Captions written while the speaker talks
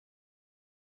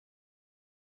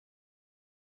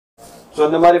So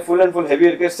இந்த மாதிரி full and full heavy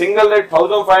இருக்கு. Single rate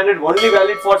 1500 only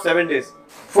valid for 7 days.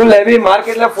 Full heavy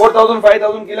marketல 4000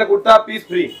 5000 கீழ கொடுத்தா piece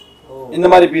free. இந்த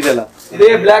மாதிரி பீஸ் எல்லாம். இதே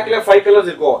blackல 5 கலர்ஸ்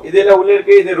இருக்கும். இதெல்லாம் உள்ள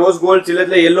இருக்கு. இது ரோஸ் கோல்ட்,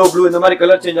 சிலதுல yellow blue இந்த மாதிரி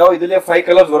கலர் சேஞ்ச் ஆகும். இதுல 5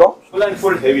 கலர்ஸ் வரும். Full and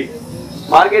full heavy.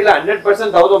 மார்க்கெட்ல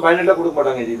 100% 1500ல கொடுக்க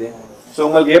மாட்டாங்க இது. சோ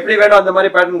உங்களுக்கு எப்படி வேணும் அந்த மாதிரி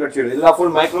பேட்டர்ன் கிடைச்சிடும். இதெல்லாம்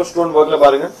full micro stone workல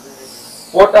பாருங்க.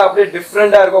 போட்டா அப்படியே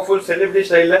டிஃபரெண்டா இருக்கும். full celebrity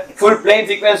ஸ்டைல்ல. full plain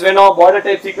sequence வேணும், border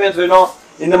type sequence வேணும்.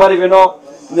 இந்த மாதிரி வேணும்.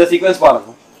 இந்த சீக்வென்ஸ் பாருங்க.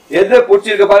 எது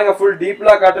பிடிச்சிருக்கு பாருங்க. full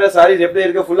டீப்லா காட்ற sarees எப்படி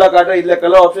இருக்கு, ஃபுல்லா காட்ற இதுல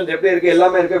கலர் ஆப்ஷன்ஸ் எப்படி இருக்கு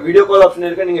எல்லாமே இருக்கு. வீடியோ கால் ஆப்ஷன்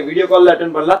இருக்கு. நீங்க வீடியோ கால்ல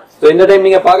அட்டெண்ட் பண்ணலாம். சோ இந்த டைம்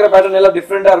நீங்க பாக்குற பேட்டர்ன் எல்லாம்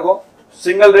டிஃபரெண்டா இருக்கும்.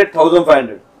 Single rate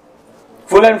 1500.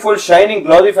 full and full shining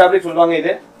glossy fabric சொல்வாங்க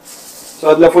இது. சோ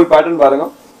அதுல full pattern பாருங்க.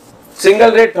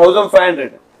 Single rate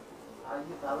 1500.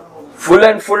 full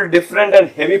and full different and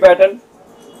heavy pattern.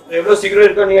 எவ்வளவு சீக்கிரம்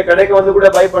இருக்கோ நீங்க கடைக்கு வந்து கூட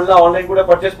பை பண்ணலாம், ஆன்லைன் கூட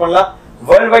பர்ச்சேஸ் பண்ணலாம்.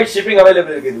 வேர்ல்ட் வைட் ஷிப்பிங்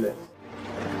அவைலபிள் இருக்கு இதுல.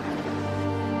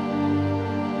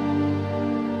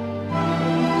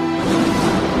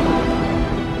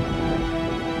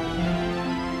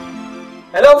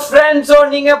 Hello friends, so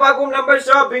நீங்க பாக்கும் நம்ம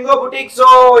ஷாப் பிங்கோ boutique. So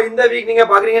இந்த வீக் நீங்க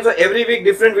பாக்குறீங்க. So every week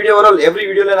different video வரும். every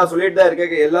videoல நான் சொல்லிட்டு தான்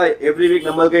இருக்கேன் எல்லா every week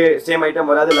நமக்கு சேம்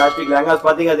ஐட்டம் வராது. லாஸ்ட் வீக் லெஹங்காஸ்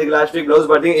பாத்தீங்க, அதுக்கு லாஸ்ட் வீக் ப்ளவுஸ்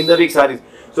பாத்தீங்க, இந்த வீக் sarees.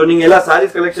 So நீங்க எல்லா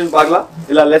sarees collection பார்க்கலாம்.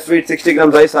 இல்ல less weight 60 gram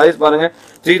size sarees பாருங்க.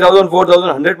 3000 4000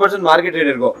 100% மார்க்கெட்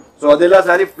ரேட் இருக்கும். So அதெல்லாம்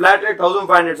saree flat rate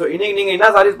 1500. So இன்னைக்கு நீங்க என்ன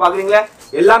sarees பாக்குறீங்களா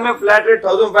எல்லாமே flat rate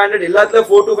 1500. எல்லாத்துல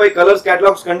 4 to 5 colours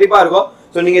catalogues கண்டிப்பா இருக்கும்.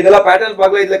 So நீங்க இதெல்லாம் பேட்டர்ன்ஸ்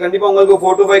பார்க்கலாம். இதுல கண்டிப்பா உங்களுக்கு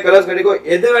 4 to 5 கலர்ஸ் கிடைக்கும்.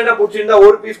 எது வேணா பிடிச்சிருந்தா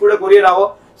ஒரு பீஸ் கூட courier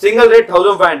ஆகும். Single rate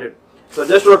 1500. So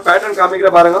just ஒரு பேட்டர்ன்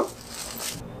காமிக்கிற பாருங்க.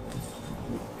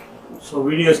 So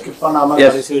வீடியோ ஸ்கிப் பண்ணாம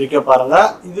கடைசி வரைக்கும் பாருங்க.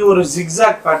 இது ஒரு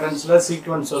zigzag பேட்டர்ன்ஸ்ல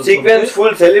சீக்வென்ஸ் வரும். Sequence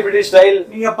full celebrity style.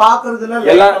 நீங்க பாக்குறதுல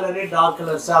light colour dark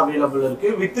colours available இருக்கு.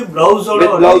 வித் பிளவுஸோட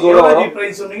வரும்.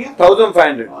 பிரைஸ் சொன்னீங்க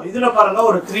 1500. இதுல பாருங்க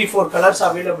ஒரு 3-4 கலர்ஸ்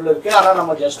அவேலபிள் இருக்கு. ஆனா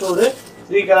நம்ம ஜஸ்ட் ஒரு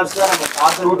 3 கலர்ஸ் தான் நம்ம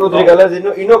பாத்து 2 to 3 கலர்ஸ்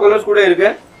இன்னும் கலர்ஸ் கூட இருக்கு.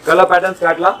 கலர் பேட்டர்ன்ஸ்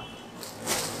காட்டலாம்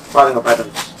பாருங்க.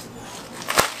 பேட்டர்ன்ஸ்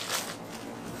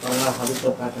பாருங்க.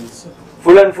 அடுத்த patterns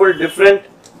full and full different.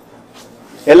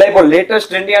 எல்லாம் இப்போ லேட்டஸ்ட்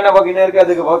ட்ரெண்டியான வர்க் என்ன இருக்கு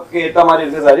அதுக்கு வர்க் ஏத்த மாதிரி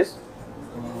இருக்கு sarees.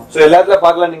 சோ எல்லாத்துல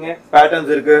பார்க்கலாம் நீங்க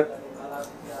பேட்டர்ன்ஸ் இருக்கு.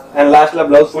 அண்ட் லாஸ்ட்ல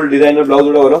ப்ளவுஸ் full டிசைனர்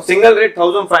ப்ளவுஸோட வரும். Single rate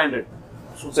 1500.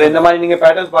 சோ இந்த மாதிரி நீங்க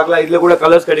பேட்டர்ன்ஸ் பார்க்கலாம். இதுல கூட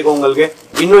கலர்ஸ் கிடைக்கும் உங்களுக்கு.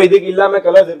 இன்னும் இதுக்கு இல்லாம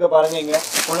கலர்ஸ் இருக்கு பாருங்க. இங்க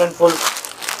full and full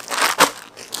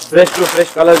fresh to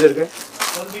fresh colours இருக்கு.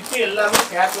 உங்களுக்கு எல்லாமே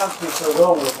கேட்டலாக் பீஸ்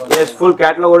வரும் உங்களுக்கு. எஸ் full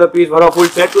கேட்டலாகோட பீஸ் வரும்.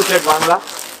 full செட் டு செட் வாங்கலாம்.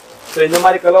 சோ இந்த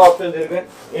மாதிரி கலர் ஆப்ஷன்ஸ் இருக்கு.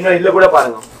 இன்னும் இதுல கூட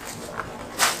பாருங்க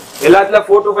எல்லாத்துல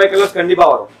 4 to 5 கலர்ஸ் கண்டிப்பா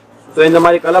வரும். சோ இந்த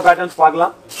மாதிரி கலர் பேட்டர்ன்ஸ்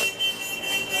பார்க்கலாம்.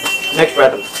 நெக்ஸ்ட்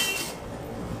பேட்டர்ன்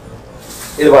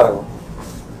இது பாருங்க.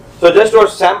 சோ ஜஸ்ட்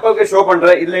ஒரு சாம்பிளுக்கு ஷோ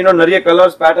பண்றேன். இதுல இன்னும் நிறைய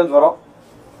கலர்ஸ் பேட்டர்ன்ஸ் வரும்.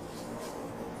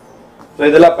 சோ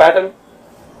இதெல்லாம் பேட்டர்ன்.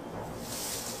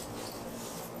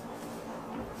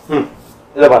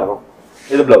 இத பாருங்க.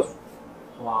 இது ப்ளவுஸ்.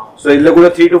 வாவ். சோ இதுல கூட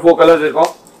 3 to 4 கலர்ஸ்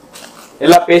இருக்கும்.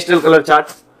 எல்லாம் pastel colour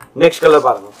chart. Next colour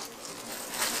பாருங்க.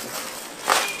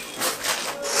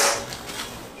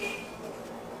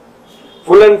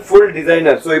 full and full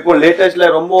designer. So இப்போ லேட்டஸ்ட்ல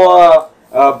ரொம்ப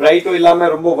பிரைட்டோ இல்லாம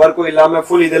ரொம்ப வர்க்கோ இல்லாம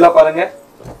full இதெல்லாம் பாருங்க.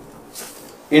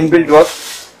 inbuilt work.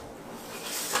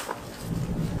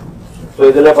 So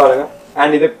இதெல்லாம் பாருங்க.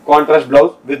 and இது contrast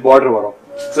blouse with border வரும்.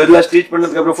 So இதெல்லாம் ஸ்டிச்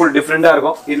பண்ணதுக்கு அப்புறம் full டிஃபரெண்டா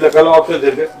இருக்கும். இதுல கலர் ஆப்ஷன்ஸ்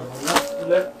இருக்கு.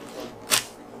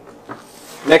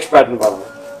 நெக்ஸ்ட் பேட்டர்ன் பாருங்க.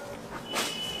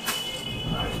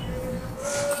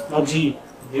 அஜி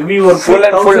heavy work full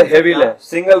and full heavy ல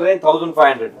single range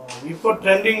 1500. இப்போ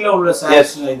ட்ரெண்டிங்ல உள்ள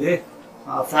sarees இது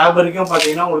ஃபேப்ரிக்கும்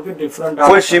பாத்தீங்கன்னா உங்களுக்கு டிஃபரண்டா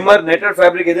full shimmer netted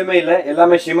fabric எதுமே இல்ல.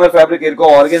 எல்லாமே shimmer fabric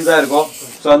இருக்கும், organza இருக்கும்.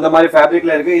 சோ அந்த மாதிரி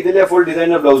fabricல இருக்கு. இதுல full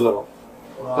designer blouse வரும்.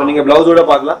 சோ நீங்க blouse-ஓட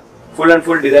பார்க்கலாம். full and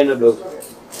full designer blouse.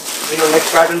 நீங்க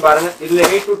நெக்ஸ்ட் பேட்டர்ன் பாருங்க. இதுல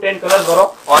 8 to 10 கலர்ஸ்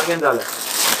வரும் organza-ல.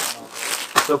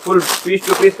 So full piece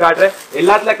to piece காட்றேன்.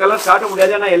 எல்லாத்துல colours காட்ட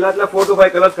முடியாது. ஆனா எல்லாத்துல 4 to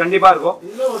 5 கலர்ஸ் கண்டிப்பா இருக்கும்.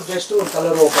 இதுல ஒரு ஜஸ்ட் ஒரு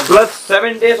colour open plus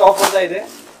 7 days offer தான் இது.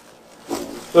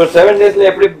 சோ 7 daysல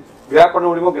எப்படி கிராப் பண்ண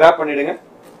முடியுமோ கிராப் பண்ணிடுங்க.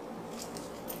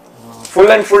 full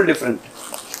and full different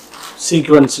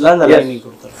சீக்வென்ஸ்ல அந்த லைனிங்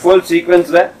கொடுத்தாங்க. full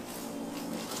sequence-ல.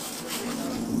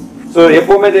 சோ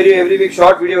எப்பவுமே தெரியும் எவ்ரி வீக்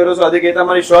ஷார்ட் வீடியோ வரும். சோ அதுக்கு ஏத்த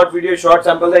மாதிரி ஷார்ட் வீடியோ ஷார்ட்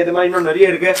சாம்பிள் தான். இது மாதிரி இன்னும் நிறைய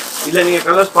இருக்கு. இதுல நீங்க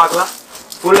கலர்ஸ் பார்க்கலாம்.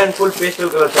 full and full pastel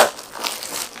color chart.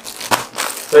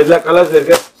 So இதுல கலர்ஸ்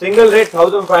இருக்கு. Single rate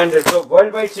 1500. So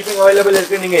world wide shipping available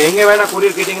இருக்கு. நீங்க எங்க வேணா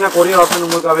courier கேட்டிங்கனா courier ஆப்ஷன்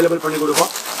உங்களுக்கு அவைலபிள் பண்ணி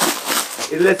கொடுப்போம்.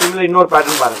 இதுல சிமிலர் இன்னொரு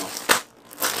பேட்டர்ன் பாருங்க.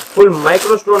 full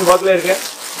micro stone workல இருக்கு.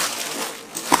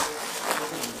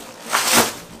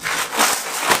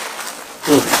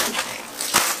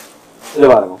 இது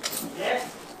பாருங்க.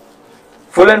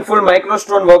 full and full micro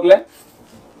stone workல.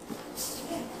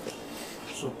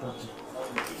 Super.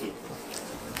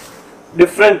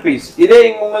 different piece. இதே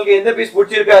உங்களுக்கு எந்த பீஸ்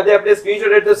பிடிச்சிருக்கு அதே அப்படியே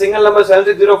ஸ்கிரீன்ஷாட் எடுத்து சிங்கிள் நம்பர்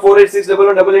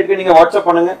 7604861188 க்கு நீங்க வாட்ஸ்அப்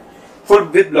பண்ணுங்க full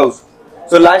with blouse.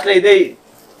 So lastல இதே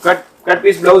கட்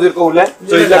பீஸ் blouse இருக்கு உள்ள.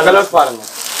 So இந்த கலர்ஸ் பாருங்க.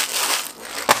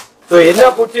 So என்ன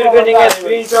பிடிச்சிருக்கு நீங்க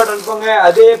ஸ்கிரீன்ஷாட் அனுப்புங்க.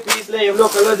 அதே பீஸ்ல எவ்வளவு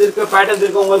கலர்ஸ் இருக்கு பேட்டர்ன்ஸ்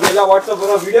இருக்கு உங்களுக்கு எல்லாம் வாட்ஸ்அப்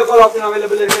பண்ணுங்க. வீடியோ கால் ஆப்ஷன்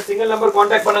அவேலபிள் இருக்கு. சிங்கிள் நம்பர்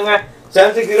कांटेक्ट பண்ணுங்க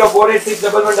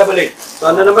 7604861188. So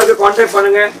அந்த நம்பருக்கு कांटेक्ट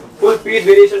பண்ணுங்க. full piece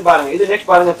variation பாருங்க. இது நெக்ஸ்ட்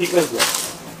பாருங்க சீக்வென்ஸ்ல.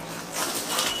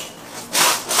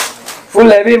 full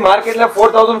heavy மார்க்கெட்ல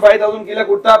 4000 5000 கிலோ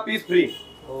கொடுத்தா பீஸ் ஃப்ரீ.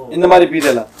 இந்த மாதிரி பீஸ்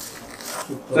எல்லாம்.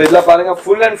 So இதெல்லாம் பாருங்க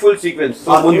full and full sequence.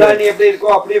 So முந்தானி எப்படி இருக்கோ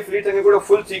அப்படியே ஃப்ளீட் அங்க கூட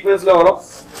full sequenceல வரும்.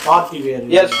 Party wear.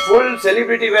 Yes, full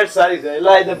celebrity wear sarees.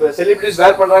 எல்லாம் இது செலிபிரிட்டிஸ்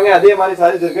வேர் பண்றாங்க அதே மாதிரி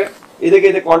sarees இருக்கு. இதுக்கு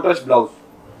இது கான்ட்ராஸ்ட் blouse.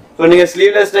 So நீங்க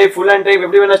sleeveless type full and type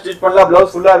எப்படி வேணா ஸ்டிட்ச் பண்ணலாம். blouse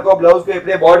ஃபுல்லா இருக்கும். blouseக்கு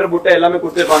எப்படியே border புட்டை எல்லாமே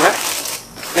கொடுத்திருப்பாங்க.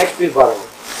 நெக்ஸ்ட் பீஸ் பாருங்க.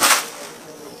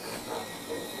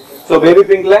 So baby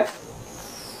pinkல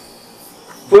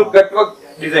full cut work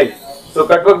design. So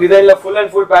cut work designல full and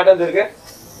full patterns இருக்கு.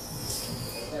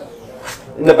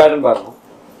 இந்த பேட்டர்ன் பாருங்க.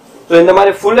 சோ இந்த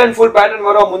மாதிரி full and full pattern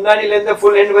வரும். முந்தானில இருந்து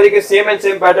full end வரைக்கும் சேம் அண்ட்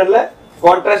சேம் பேட்டர்ன்ல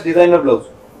கான்ட்ராஸ்ட் டிசைனர் ப்ளவுஸ்.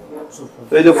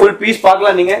 சோ இது full பீஸ்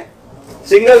பார்க்கலாம் நீங்க.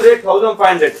 Single rate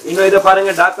 1500. இன்னும் இத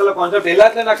பாருங்க டார்க் கலர் கான்செப்ட்.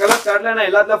 எல்லாத்துல நான் கலர்ஸ் காட்டல நான்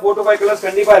எல்லாத்துல 4 to 5 கலர்ஸ்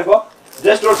கண்டிப்பா இருக்கும்.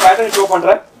 ஜஸ்ட் ஒரு பேட்டர்ன் ஷோ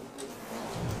பண்றேன்.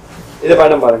 இத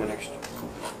பேட்டர்ன் பாருங்க next.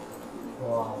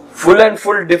 Full and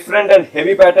full different and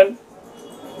heavy pattern.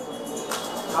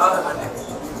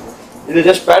 இது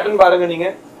ஜஸ்ட் பேட்டர்ன் பாருங்க நீங்க.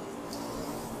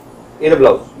 இது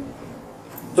blouse.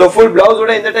 So full blouse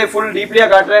ஓட இந்த டைப் full டீப்லியா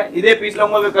காட்றேன். இதே பீஸ்ல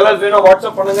உங்களுக்கு கலர்ஸ் வேணும்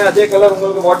வாட்ஸ்அப் பண்ணுங்க. அதே கலர்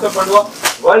உங்களுக்கு வாட்ஸ்அப் பண்ணுவோம்.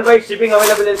 வேர்ல்ட் வைட் ஷிப்பிங்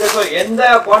அவேலபிள் இருக்கு. சோ எந்த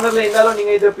கார்னர்ல இருந்தாலும்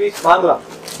நீங்க இந்த பீஸ் வாங்கலாம்.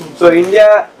 So India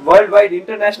world wide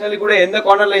internationally கூட எந்த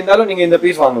கார்னர்ல இருந்தாலும் நீங்க இந்த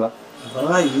பீஸ் வாங்கலாம்.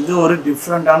 அதான் இது ஒரு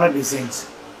டிஃபரண்டான designs.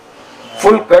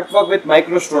 Full cut work with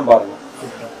micro stone பாருங்க.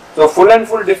 So full and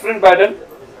full different pattern.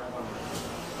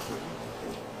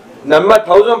 நம்ம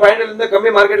 1500 இருந்து கம்மி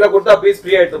மார்க்கெட்ல கொடுத்தா பீஸ்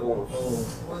ஃப்ரீ ஆயிட்டு போகும்.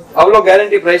 அவ்வளோ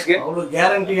கேரண்டி பிரைஸ்க்கு. அவ்வளோ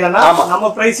கேரண்டியானா நம்ம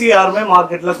பிரைஸ்க்கு யாருமே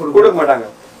மார்க்கெட்ல கொடுக்க மாட்டாங்க.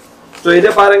 சோ இத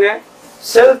பாருங்க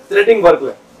செல்ஃப் த்ரெட்டிங்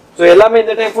வர்க்ல. சோ எல்லாமே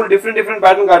இந்த time full different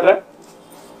pattern காட்றேன்.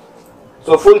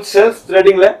 So full self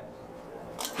threadingல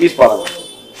piece பாருங்க.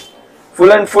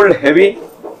 Full and full heavy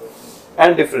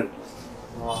and different.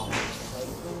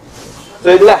 So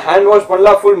இதுல ஹேண்ட் வாஷ்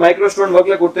பண்ணலாம். full மைக்ரோ ஸ்டோன்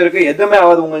வர்க்ல கொடுத்திருக்கு. எதுமே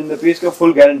ஆகாது உங்க இந்த பீஸ்க்கு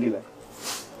full கேரண்டில.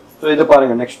 சோ இது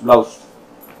பாருங்க நெக்ஸ்ட் blouse.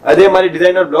 அதே மாதிரி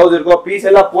டிசைனர் blouse இருக்கும். பீஸ்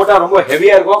எல்லாம் போட்டா ரொம்ப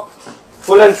ஹெவியா இருக்கும்.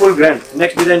 full and full grand.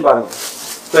 Next design பாருங்க.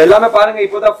 சோ எல்லாமே பாருங்க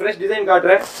இப்போதான் ஃப்ரெஷ் டிசைன்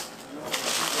காட்றேன்.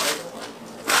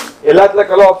 எல்லாத்துல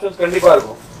கலர் ஆப்ஷன்ஸ் கண்டிப்பா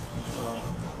இருக்கும்.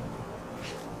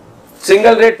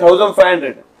 Single rate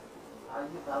 1500.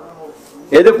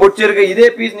 எது பிடிச்சிருக்கு இதே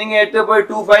பீஸ் நீங்க எடுத்து போய்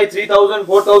 2500 3000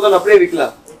 4000 அப்படியே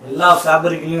விக்கலாம். எல்லா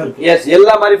ஃபேப்ரிக்லயும் இருக்கு. எஸ்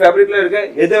எல்லா மாதிரி ஃபேப்ரிக்ல இருக்கு.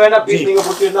 எது வேணா பீஸ் நீங்க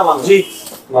பிடிச்சிருந்தா வாங்க. ஜி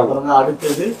பாருங்க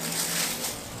அடுத்து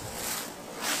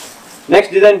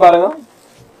நெக்ஸ்ட் டிசைன் பாருங்க.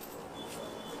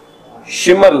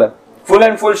 ஷிம்மர்ல full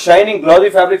and full shining glossy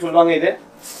fabric சொல்வாங்க இது.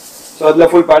 சோ அதுல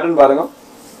full pattern பாருங்க.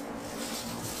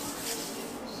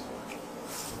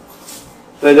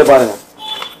 சோ இத பாருங்க.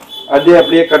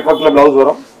 அப்படியே கட் ஒர்க்ல ப்ளவுஸ்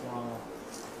வரும்.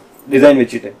 டிசைன்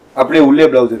வெச்சிட்டு அப்படியே உள்ளே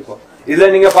ப்ளவுஸ் இருக்கும். இதுல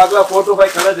நீங்க பார்க்கலாம் 4 to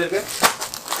 5 கலர்ஸ் இருக்கு.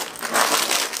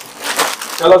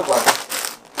 கலர் பாருங்க.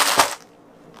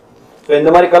 சோ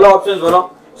இந்த மாதிரி கலர் ஆப்ஷன்ஸ் வரும்.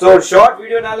 சோ ஷார்ட்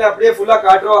வீடியோனால அப்படியே ஃபுல்லா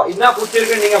காட்றோம். என்ன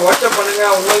பிடிச்சிருக்கு நீங்க வாட்ஸ்அப் பண்ணுங்க.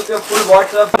 உங்களுக்கு full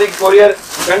வாட்ஸ்அப் courier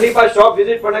கண்டிப்பா ஷாப்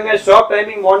விசிட் பண்ணுங்க. Shop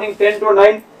timing morning 10 to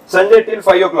 9 Sunday till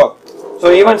 5 o'clock. So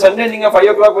even Sunday நீங்க 5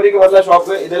 o'clock வரைக்கும் வரலாம்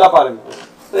ஷாப். இதெல்லாம் பாருங்க.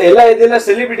 சோ எல்லா இதுல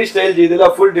செலிபிரிட்டி ஸ்டைல் ஜி.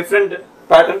 இதெல்லாம் full different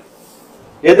pattern.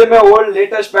 எதுமே ஓல்ட்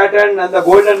லேட்டஸ்ட் பேட்டர்ன் அந்த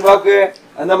கோல்டன் வர்க்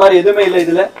அந்த மாதிரி எதுமே இல்ல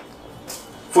இதுல.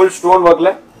 full stone workல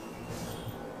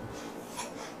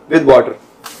with border.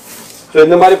 So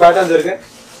இந்த மாதிரி பேட்டர்ன்ஸ் இருக்கு.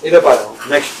 இத பாருங்க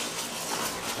நெக்ஸ்ட்.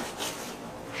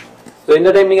 சோ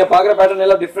இந்த டைம் நீங்க பாக்குற பேட்டர்ன்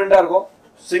எல்லாம் டிஃபரெண்டா இருக்கும்.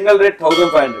 Single rate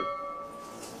 1500.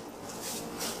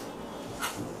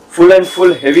 full and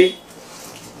full heavy.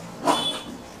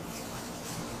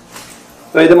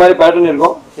 So இந்த மாதிரி பேட்டர்ன்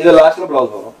இருக்கும். இது லாஸ்ட்ல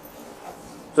ப்ளவுஸ் வரும்.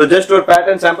 சோ ஜஸ்ட் ஒரு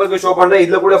பேட்டர்ன் சாம்பிளுக்கு ஷோ பண்றேன்.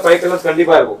 இதுல கூட 5 கலர்ஸ்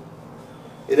கண்டிப்பா இருக்கும்.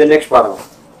 இது நெக்ஸ்ட் பாருங்க.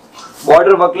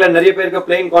 border workல நிறைய பேருக்கு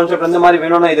plain concept அந்த மாதிரி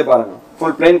வேணும்னா இது பாருங்க.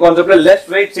 full plain conceptல less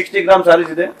weight 60 gram sarees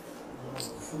இது.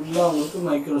 ஃபுல்லா உங்களுக்கு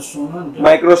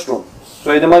மைக்ரோ ஸ்டோன். சோ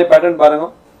இந்த மாதிரி பேட்டர்ன் பாருங்க.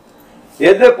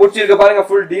 எது பிடிச்சிருக்கு பாருங்க.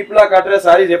 full டீப்லா காட்ற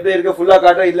sarees எப்படி இருக்கு ஃபுல்லா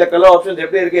காட்ற. இதுல கலர் ஆப்ஷன்ஸ்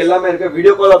எப்படி இருக்கு எல்லாமே இருக்கு.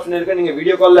 வீடியோ கால் ஆப்ஷன் இருக்கு. நீங்க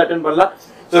வீடியோ கால்ல அட்டெண்ட் பண்ணலாம்.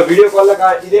 சோ வீடியோ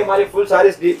கால்ல இதே மாதிரி full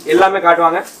sarees எல்லாமே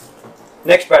காட்டுவாங்க.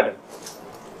 Next pattern.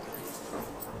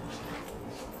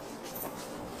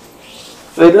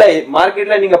 சோ இதுல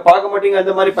மார்க்கெட்ல நீங்க பார்க்க மாட்டீங்க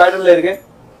அந்த மாதிரி பேட்டர்ன்ல இருக்கு.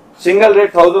 Single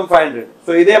rate 1500.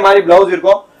 சோ இதே மாதிரி ப்ளவுஸ்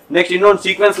இருக்கும். நெக்ஸ்ட் இன்னொரு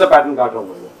சீக்வென்ஸ்ல பேட்டர்ன் காட்டுறோம்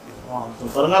உங்களுக்கு.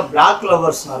 பாருங்க black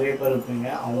lovers நிறைய பேர் இருப்பீங்க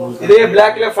அவங்களுக்கு இதே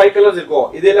blackல 5 கலர்ஸ் இருக்கும்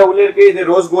இதெல்லாம் உள்ள இருக்கு இது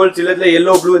ரோஸ் கோல்ட் சிலதுல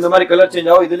yellow blue இந்த மாதிரி கலர் சேஞ்ச்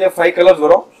ஆகும் இதுல 5 கலர்ஸ்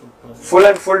வரும் full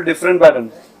and full different pattern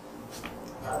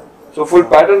so full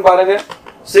pattern பாருங்க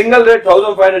single rate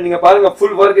 1500 நீங்க பாருங்க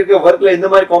full work இருக்கு workல எந்த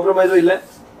மாதிரி காம்ப்ரமைஸும் இல்ல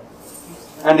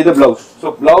and இது blouse so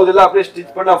blouse எல்லாம் அப்படியே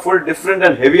ஸ்டிட்ச் பண்ணா full different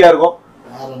and heavy ஆ இருக்கும்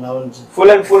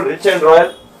full and full rich and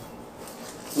royal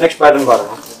next pattern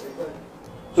பாருங்க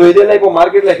so இதெல்லாம் இப்போ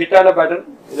மார்க்கெட்ல ஹிட் ஆன pattern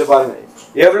இது பாருங்க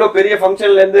எவ்வளவு பெரிய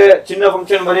ஃபங்க்ஷன்ல இருந்து சின்ன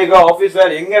ஃபங்க்ஷன் வரைக்கும் ஆபீஸ்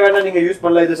வேர் எங்க வேணா நீங்க யூஸ்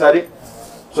பண்ணலாம் இது சாரி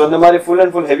சோ இந்த மாதிரி ஃபுல்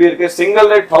அண்ட் ஃபுல் ஹெவி இருக்கு single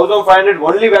rate 1500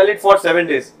 only valid for 7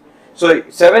 days so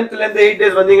 7th ல இருந்து 8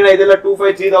 days வந்தீங்கன்னா இதெல்லாம்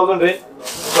 25 3000 ரேஞ்ச்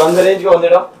சோ அந்த ரேஞ்சுக்கு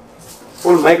வந்துடும்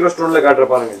ஃபுல் மைக்ரோ ஸ்டோன்ல காட்ற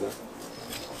பாருங்க இது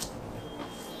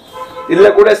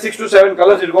இதுல கூட 6 to 7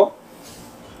 கலர்ஸ் இருக்கும்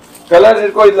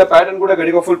இதுல பேட்டர்ன் கூட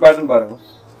கிடைக்கும் ஃபுல் பேட்டர்ன் பாருங்க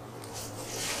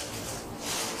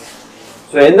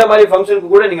சோ எந்த மாதிரி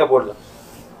ஃபங்க்ஷனுக்கு கூட நீங்க போடலாம்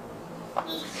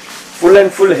full and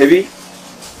full heavy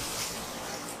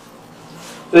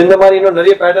so இந்த மாதிரி இன்னும்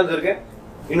நிறைய பேட்டர்ன்ஸ் இருக்கு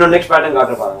இன்னும் நெக்ஸ்ட் பேட்டர்ன்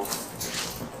காட்ற பாருங்க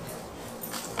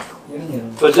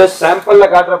so just சாம்பிள்ல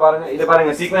காட்ற பாருங்க இது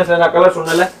பாருங்க சீக்வென்ஸ்ல நான் கலர்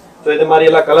சொன்னல so இந்த மாதிரி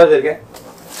எல்லாம் கலர்ஸ் இருக்கு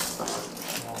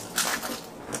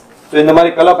so இந்த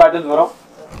மாதிரி கலர் பேட்டர்ன்ஸ் வரும்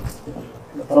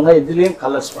பாருங்க இதுலயும்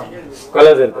கலர்ஸ் பாருங்க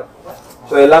கலர்ஸ் இருக்கு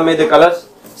so எல்லாமே இது கலர்ஸ்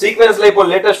சீக்வென்ஸ்ல இப்போ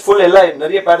லேட்டஸ்ட் ஃபுல் எல்லாம்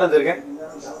நிறைய பேட்டர்ன்ஸ் இருக்கு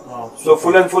so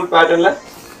full and full patternல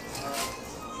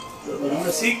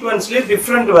சீக்வென்ஸ்ல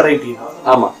different variety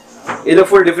ஆமா இது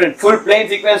full different full plain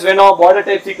sequence வேணும் border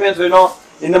type sequence வேணும்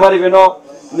இந்த மாதிரி வேணும்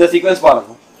இந்த sequence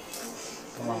பாருங்க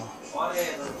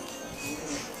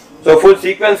so full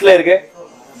sequenceல இருக்கு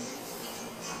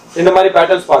இந்த மாதிரி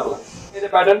patterns பார்க்கலாம் இந்த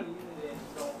pattern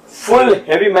full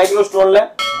heavy micro stoneல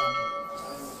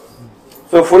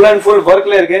so full and full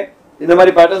workல இருக்கு இந்த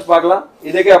மாதிரி patterns பார்க்கலாம்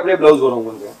இதுக்கு அப்படியே blouse வரும்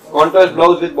உங்களுக்கு contrast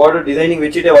blouse with border designing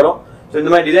வெச்சிட்டே வரும் so இந்த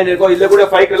மாதிரி டிசைன் இருக்கும் இதுல கூட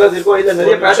 5 கலர்ஸ் இருக்கும் இதுல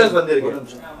நிறைய பேட்டர்ன்ஸ் வந்திருக்கு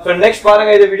so next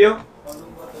பாருங்க இந்த வீடியோ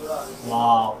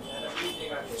வாவ்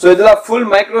so இதெல்லாம் full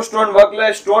micro stone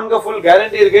workல ஸ்டோன்க்கு full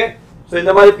guarantee இருக்கு so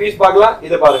இந்த மாதிரி பீஸ் பார்க்கலாம்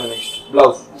இத பாருங்க next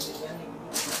blouse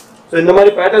so இந்த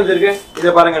மாதிரி பேட்டர்ன்ஸ் இருக்கு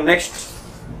இத பாருங்க next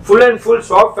full and full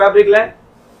soft fabricல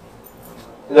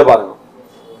இத பாருங்க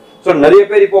so நிறைய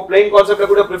பேர் இப்போ plain conceptல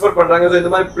கூட prefer பண்றாங்க so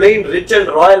இந்த மாதிரி plain rich and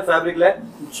royal fabricல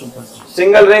super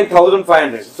single range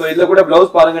 1500 so இதுல கூட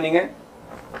blouse பாருங்க நீங்க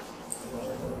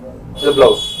the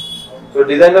blouse so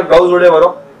designer blouse ஓட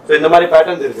வரும் so இந்த மாதிரி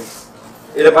பேட்டர்ன்ஸ் இருக்கு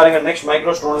இத பாருங்க next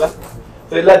micro stoneல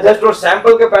so இதெல்லாம் just ஒரு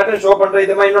sample के pattern show பண்றேன்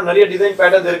இது மாதிரி இன்னும் நிறைய டிசைன்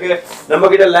பேட்டர்ன்ஸ் இருக்கு நம்ம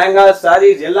கிட்ட லெஹங்கா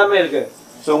sarees எல்லாமே இருக்கு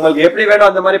so உங்களுக்கு எப்படி வேணும்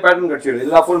அந்த மாதிரி பேட்டர்ன் கிடைச்சிடும்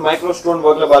இதெல்லாம் full micro stone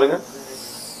workல பாருங்க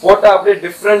போட்டா அப்படியே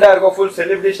டிஃபரண்டா இருக்கும் full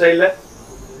celebrity ஸ்டைல்ல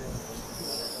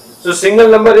so single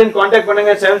number in contact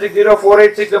பண்ணுங்க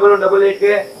 7604861188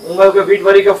 க்கு உங்களுக்கு வீட்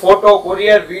வரைக்கும் போட்டோ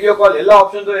courier வீடியோ கால் எல்லா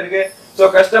ஆப்ஷன்ஸும் இருக்கு so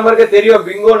கஸ்டமருக்கு தெரியும்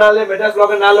பிங்கோ நாலே மெட்ராஸ்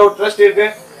ப்ளாகர் நாலே ஒரு ட்ரஸ்ட் இருக்கு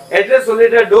அட்ரஸ்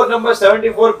சொல்லிட்டு டோர் நம்பர்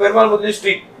 74 பெருமாள் முதலி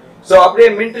ஸ்ட்ரீட் so அப்படியே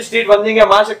மின்ட் ஸ்ட்ரீட் வந்தீங்க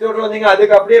மாசக்தி ரோட்ல வந்தீங்க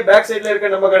அதுக்கு அப்படியே பேக் சைடுல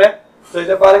இருக்க நம்ம கடை so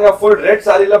இத பாருங்க full red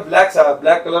சாரில black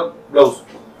color blouse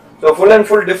so full and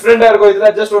full different ஆ இருக்கும்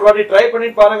இதெல்லாம் just ஒரு வாட்டி ட்ரை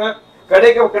பண்ணி பாருங்க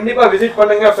கடைக்கு கண்டிப்பா விசிட்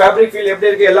பண்ணுங்க fabric feel எப்படி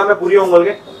இருக்கு எல்லாமே புரியும்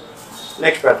உங்களுக்கு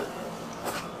next pattern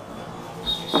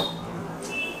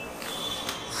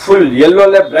full yellow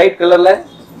ல bright color ல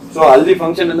so haldi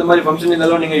function இந்த மாதிரி function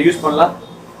இதெல்லாம் நீங்க யூஸ் பண்ணலாம்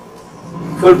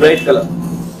full bright color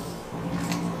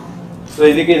so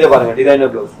இதுக்கு இத பாருங்க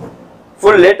designer blouse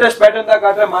full latest pattern தான்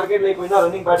காட்றேன் மார்க்கெட்ல இப்போ இன்னும்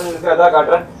ரன்னிங் pattern இருக்கு அத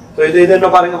காட்றேன் so இது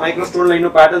என்ன பாருங்க மைக்ரோ ஸ்டோன்ல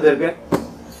இன்னும் patterns இருக்கு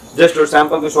just ஒரு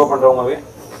சாம்பிளுக்கு ஷோ பண்றோம் உங்களுக்கு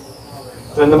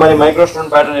so இந்த மாதிரி மைக்ரோ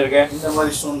ஸ்டோன் pattern இருக்கு இந்த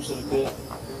மாதிரி ஸ்டோன்ஸ் இருக்கு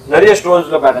நிறைய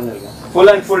ஸ்டோன்ஸ்ல pattern இருக்கு full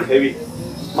and full heavy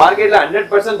மார்க்கெட்ல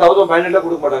 100% 1500 ல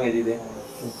கொடுக்க மாட்டாங்க இது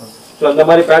so அந்த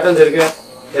மாதிரி patterns இருக்கு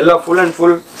எல்லாம் full and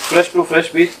full fresh to fresh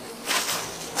piece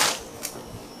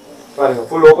பாருங்க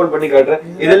full open பண்ணி காட்றேன்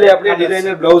இதுல அப்படியே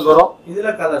டிசைனர் blouse வரும்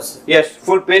இதுல colours yes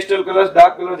full pastel colors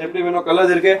dark colors எப்படி வேணும்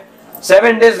கலர்ஸ் இருக்கு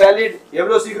 7 days valid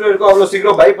எவ்வளவு சீக்கிரம் இருக்கோ அவ்வளவு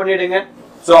சீக்கிரம் பை பண்ணிடுங்க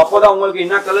சோ அப்போதான் உங்களுக்கு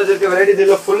என்ன கலர்ஸ் இருக்கு வெரைட்டிஸ்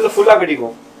இல்ல ஃபுல்லா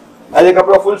கிடைக்கும் அதுக்கு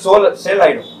அப்புறம் full சேல்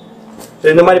ஆயிடும் சோ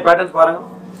இந்த மாதிரி பேட்டர்ன்ஸ் பாருங்க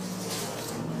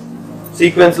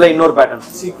சீக்வென்ஸ்ல இன்னொரு பேட்டர்ன்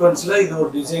சீக்வென்ஸ்ல இது ஒரு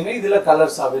டிசைன் இதுல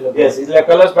கலர்ஸ் அவேலபிள் yes இதுல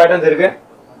கலர்ஸ் பேட்டர்ன்ஸ் இருக்கு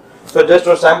சோ ஜஸ்ட்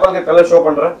ஒரு சாம்பிளுக்கு கலர் ஷோ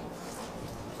பண்றேன்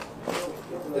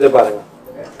இது பாருங்க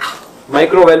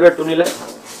மைக்ரோ வெல்வெட் துணில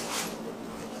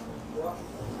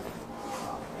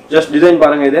ஜஸ்ட் டிசைன்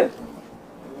பாருங்க இது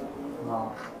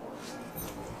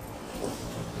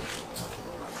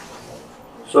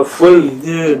so full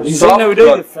இது டிசைனை விட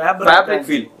இது fabric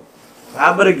feel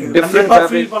different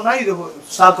feel பண்ணா இது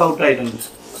ஸ்டாக் அவுட் ஆயிடும்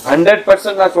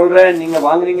 100% நான் சொல்றேன் நீங்க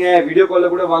வாங்குறீங்க வீடியோ கால்ல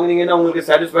கூட வாங்குறீங்கன்னா உங்களுக்கு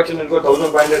satisfaction இருக்கும்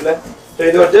 1500 ல so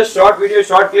இது ஒரு just short video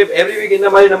short clip every week இந்த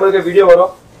மாதிரி நமக்கு வீடியோ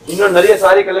வரும் இன்னும் நிறைய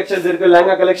saree collections இருக்கு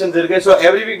லெஹங்கா collections இருக்கு so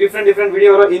every week different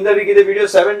video வரும் இந்த week இந்த வீடியோ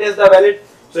 7 days தான் valid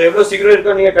so எவ்வளவு சீக்கிரம்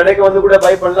இருக்கோ நீங்க கடைக்கு வந்து கூட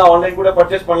பை பண்ணலாம் ஆன்லைன் கூட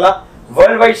பர்ச்சேஸ் பண்ணலாம்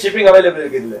world wide shipping available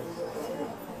இருக்கு இதுல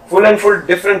full and full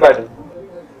different pattern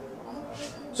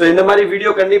so இந்த மாதிரி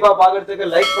வீடியோ கண்டிப்பா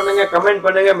பார்க்கிறதுக்கு லைக் பண்ணுங்க கமெண்ட்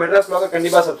பண்ணுங்க மெட்ராஸ் vlog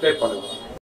கண்டிப்பா subscribe பண்ணுங்க